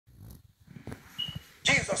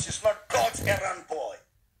Jesus is not God's errand boy.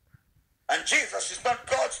 And Jesus is not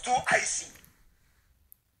God's 2IC.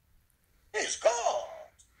 He is God.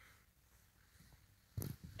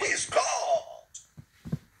 He is God.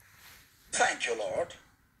 Thank you, Lord.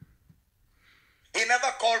 He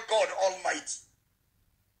never called God Almighty.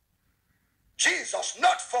 Jesus,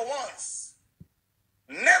 not for once,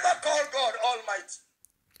 never called God Almighty.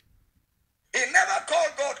 He never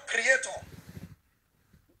called God Creator.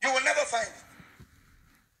 You will never find it.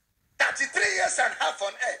 33 years and a half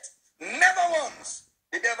on earth, never once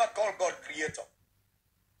did he ever call God Creator.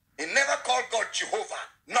 He never called God Jehovah,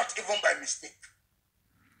 not even by mistake.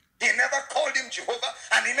 He never called him Jehovah,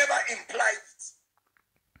 and he never implied it.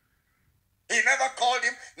 He never called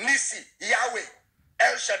him Nisi, Yahweh,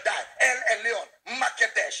 El Shaddai, El Elyon,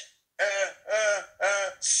 Makedesh,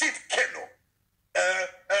 Sid Keno,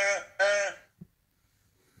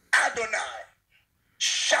 Adonai,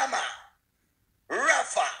 Shama,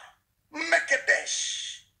 Rapha,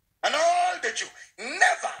 Makedesh, and all the Jews.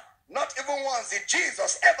 Never, not even once, did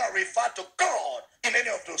Jesus ever refer to God in any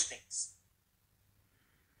of those things.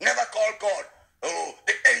 Never called God, oh,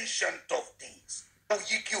 the ancient of days,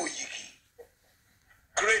 Oyiki Oyiki.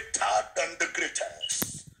 Greater than the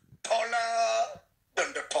greatest, taller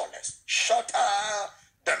than the tallest, shorter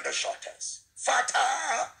than the shortest,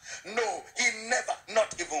 fatter. No, he never,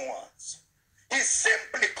 not even once. He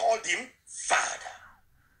simply called him Father.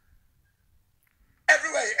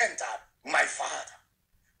 Everywhere he entered, my Father,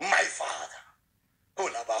 my Father.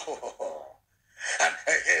 And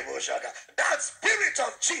that spirit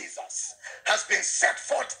of Jesus has been set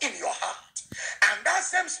forth in your heart. And that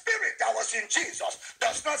same spirit that was in Jesus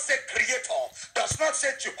does not say Creator, does not say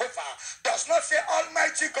Jehovah, does not say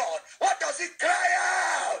Almighty God. What does it cry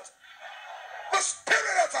out? The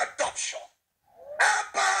spirit of adoption.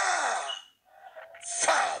 Abba,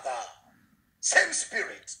 Father. Same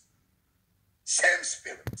spirit. Same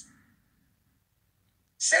spirit.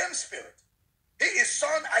 Same spirit. He is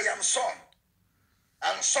son, I am son.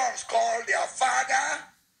 And sons call their father,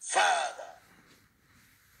 Father.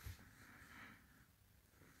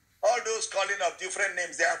 All those calling of different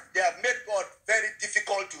names, they have made God very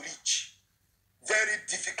difficult to reach. Very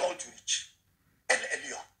difficult to reach. El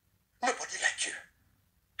Elyon, nobody like you.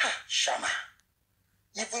 Shama.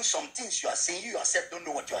 Even some things you are saying, you yourself don't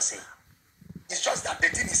know what you are saying. It's just that the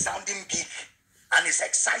thing is sounding big and it's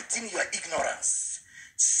exciting your ignorance.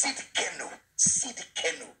 Seed Kenu, seed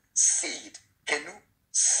Kenu, seed Kenu,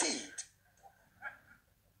 seed.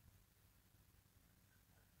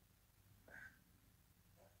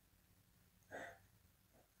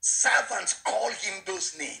 Servants call him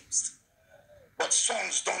those names, but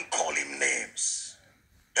sons don't call him names.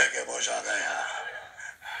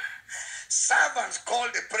 Servants call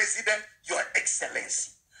the president Your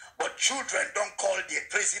Excellency, but children don't call the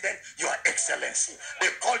president Your Excellency. They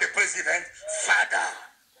call the president Father.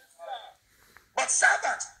 But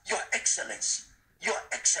servants, Your Excellency, Your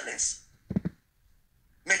Excellency.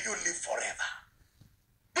 May you live forever.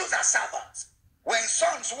 Those are servants. When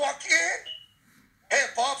sons walk in, hey,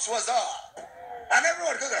 Pops was up. And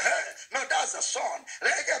everyone goes, hey, no, that's a son.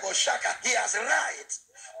 He has right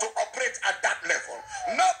to operate at that level.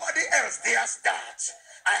 Nobody else dares that.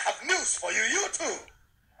 I have news for you, you too.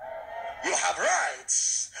 You have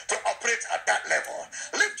rights to operate at that level.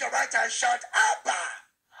 Lift your right hand, shout, Abba.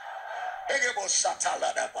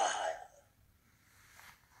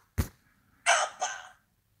 Abba.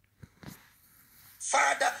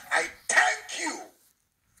 Father, I thank you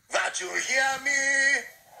that you hear me.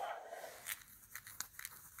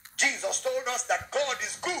 Jesus told us that God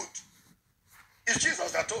is good